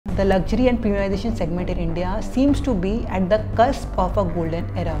the luxury and premiumization segment in India seems to be at the cusp of a golden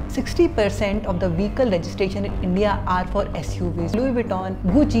era. 60% of the vehicle registration in India are for SUVs. Louis Vuitton,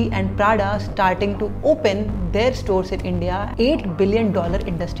 Gucci and Prada starting to open their stores in India, $8 billion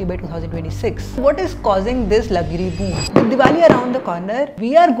industry by 2026. What is causing this luxury boom? With Diwali around the corner,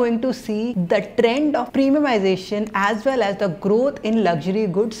 we are going to see the trend of premiumization as well as the growth in luxury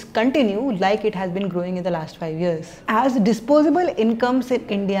goods continue like it has been growing in the last 5 years. As disposable incomes in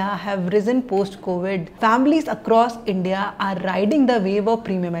India have risen post-COVID, families across India are riding the wave of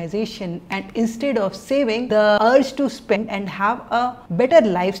premiumization, and instead of saving, the urge to spend and have a better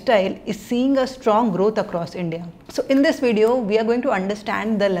lifestyle is seeing a strong growth across India. So in this video, we are going to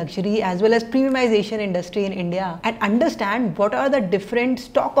understand the luxury as well as premiumization industry in India and understand what are the different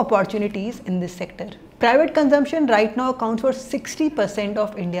stock opportunities in this sector. Private consumption right now accounts for 60%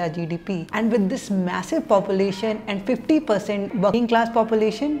 of India's GDP, and with this massive population and 50% working class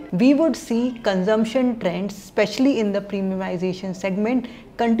population, we would see consumption trends, especially in the premiumization segment,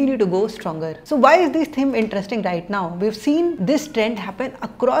 continue to go stronger. So why is this theme interesting right now? We've seen this trend happen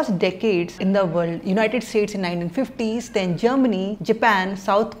across decades in the world. United States in 1950s, then Germany, Japan,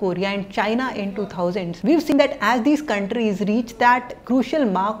 South Korea and China in 2000s. We've seen that as these countries reach that crucial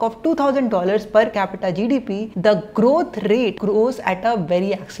mark of $2,000 per capita GDP, the growth rate grows at a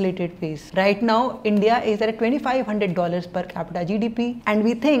very accelerated pace. Right now, India is at $2,500 per capita GDP, and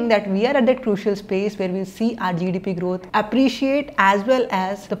we think that we are at that crucial space where we'll see our GDP growth appreciate as well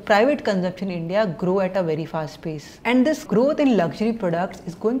as the private consumption in India grow at a very fast pace. And this growth in luxury products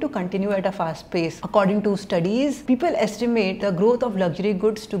is going to continue at a fast pace. According to studies, people estimate the growth of luxury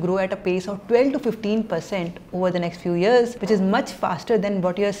goods to grow at a pace of 12 to 15% over the next few years, which is much faster than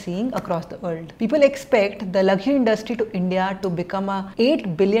what you are seeing across the world. People expect the luxury industry to India to become a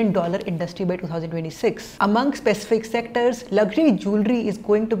 $8 billion industry by 2026. Among specific sectors, luxury jewelry is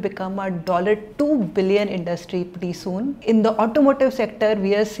going to become a $2 billion industry pretty soon. In the automotive sector,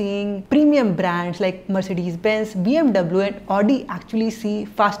 we are seeing premium brands like Mercedes-Benz, BMW and Audi actually see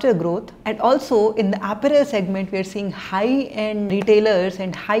faster growth. And also in the apparel segment, we are seeing high-end retailers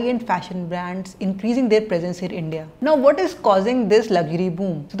and high-end fashion brands increasing their presence in India. Now, what is causing this luxury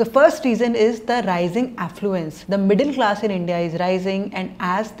boom? So the first reason is the rising affluence. The middle class in India is rising, and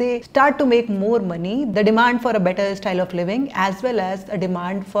as they start to make more money, the demand for a better style of living as well as a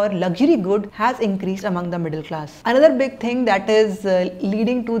demand for luxury good has increased among the middle class. Another big thing that is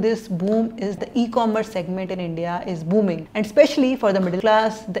leading to this boom is the e-commerce segment in India is booming, and especially for the middle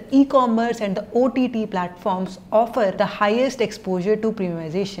class, the e-commerce and the OTT platforms offer the highest exposure to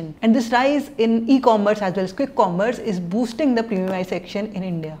premiumization, and this rise in e-commerce as well as quick commerce is boosting the premiumization in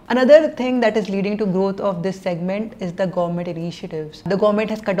India. Another thing that is leading to growth of this segment is the government initiatives. The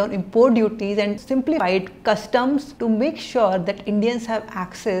government has cut down import duties and simplified customs to make sure that Indians have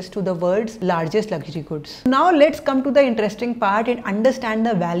access to the world's largest luxury goods. Now let's come to the interesting part and understand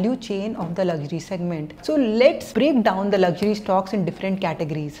the value chain of the luxury segment. So let's break down the luxury stocks in different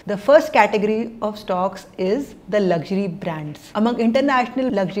categories. The first category of stocks is the luxury brands. Among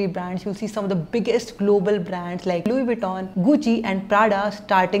international luxury brands, you'll see some of the biggest global brands like Louis Vuitton, Gucci and Prada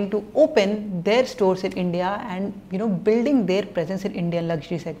starting to open their stores in India and building their presence in Indian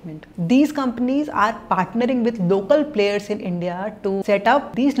luxury segment. These companies are partnering with local players in India to set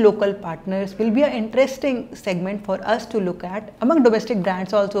up. These local partners will be an interesting segment for us to look at. Among domestic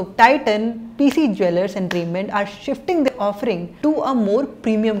brands also, Titan, PC Jewelers and Raymond are shifting their offering to a more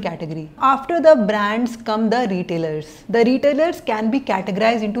premium category. After the brands come the retailers. The retailers can be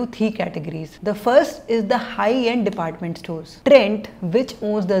categorized into 3 categories. The first is the high-end department stores. Trent, which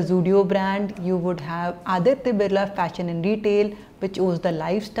owns the Zudio brand. You would have Aditya Birla Fashion and Retail, which owns the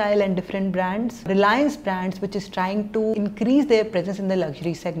lifestyle and different brands. Reliance Brands, which is trying to increase their presence in the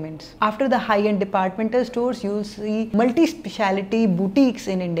luxury segments. After the high-end departmental stores, you'll see multi-speciality boutiques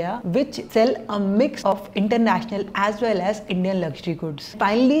in India, which sell a mix of international as well as Indian luxury goods.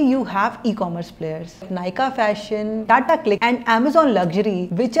 Finally, you have e-commerce players. Nykaa Fashion, Tata Click and Amazon Luxury,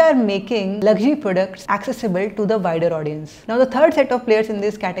 which are making luxury products accessible to the wider audience. Now, the third set of players in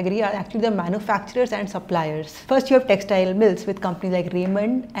this category are actually the manufacturers and suppliers. First, you have textile mills with companies like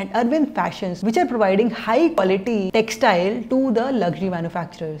Raymond and Urban Fashions, which are providing high quality textile to the luxury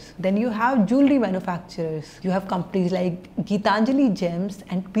manufacturers. Then you have jewelry manufacturers. You have companies like Geetanjali Gems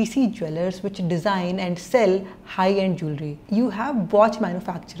and PC Jewelers, which design and sell high-end jewelry. You have watch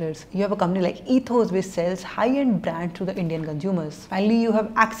manufacturers. You have a company like Ethos, which sells high-end brands to the Indian consumers. Finally, you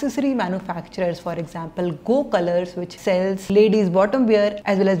have accessory manufacturers, for example, Go Colors, which sells ladies' bottom wear,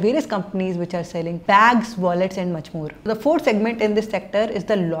 as well as various companies which are selling bags, wallets, and much more. The fourth segment segment in this sector is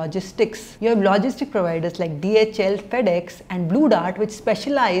the logistics. You have logistic providers like DHL, FedEx and Blue Dart, which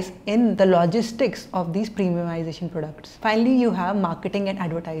specialize in the logistics of these premiumization products. Finally, you have marketing and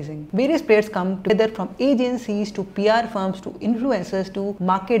advertising. Various players come together from agencies to PR firms to influencers to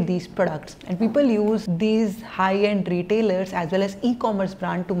market these products, and people use these high-end retailers as well as e-commerce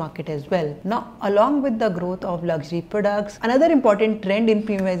brand to market as well. Now, along with the growth of luxury products, another important trend in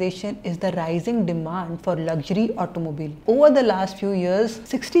premiumization is the rising demand for luxury automobile. Over the last few years,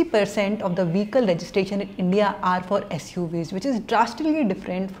 60% of the vehicle registration in India are for SUVs, which is drastically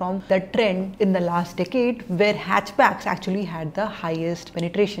different from the trend in the last decade where hatchbacks actually had the highest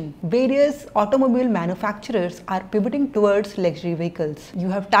penetration. Various automobile manufacturers are pivoting towards luxury vehicles. You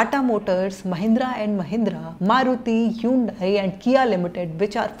have Tata Motors, Mahindra and Mahindra, Maruti, Hyundai and Kia Limited,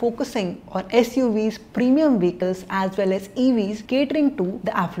 which are focusing on SUVs, premium vehicles as well as EVs, catering to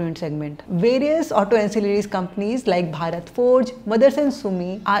the affluent segment. Various auto ancillaries companies like Bharat Forge, Motherson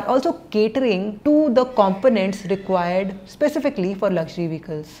Sumi are also catering to the components required specifically for luxury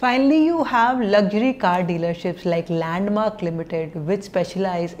vehicles. Finally, you have luxury car dealerships like Landmark Limited, which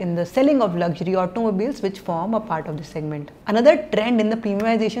specialize in the selling of luxury automobiles, which form a part of this segment. Another trend in the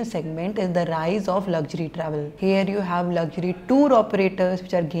premiumization segment is the rise of luxury travel. Here you have luxury tour operators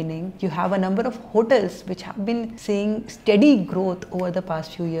which are gaining. You have a number of hotels which have been seeing steady growth over the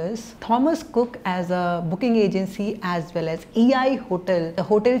past few years. Thomas Cook as a booking agency as well as EI Hotel, the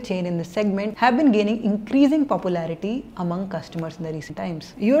hotel chain in this segment, have been gaining increasing popularity among customers in the recent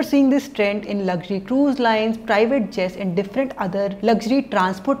times. You are seeing this trend in luxury cruise lines, private jets and different other luxury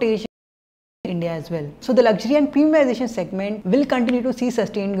transportation India as well. So the luxury and premiumization segment will continue to see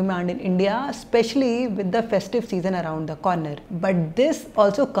sustained demand in India, especially with the festive season around the corner. But this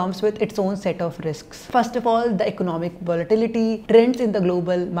also comes with its own set of risks. First of all, the economic volatility, trends in the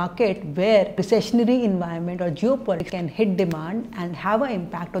global market where recessionary environment or geopolitics can hit demand and have an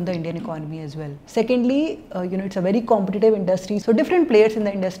impact on the Indian economy as well. Secondly, it's a very competitive industry. So different players in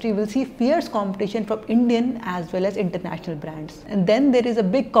the industry will see fierce competition from Indian as well as international brands. And then there is a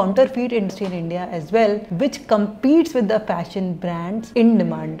big counterfeit industry in India as well, which competes with the fashion brands in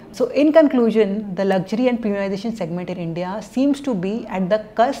demand. So in conclusion, the luxury and premiumization segment in India seems to be at the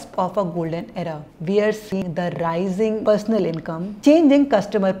cusp of a golden era. We are seeing the rising personal income, changing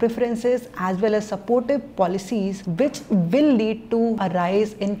customer preferences as well as supportive policies which will lead to a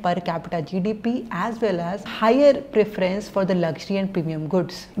rise in per capita GDP as well as higher preference for the luxury and premium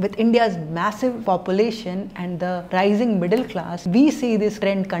goods. With India's massive population and the rising middle class, we see this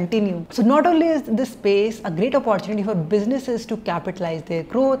trend continue. So not only is this space a great opportunity for businesses to capitalize their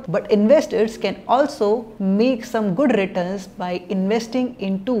growth, but investors can also make some good returns by investing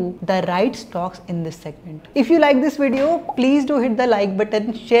into the right stocks in this segment. If you like this video, please do hit the like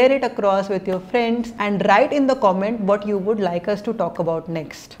button, share it across with your friends and write in the comment what you would like us to talk about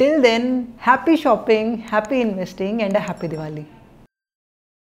next. Till then, happy shopping, happy investing and a happy Diwali.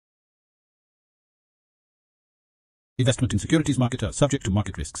 Investment in securities market are subject to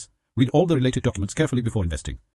market risks. Read all the related documents carefully before investing.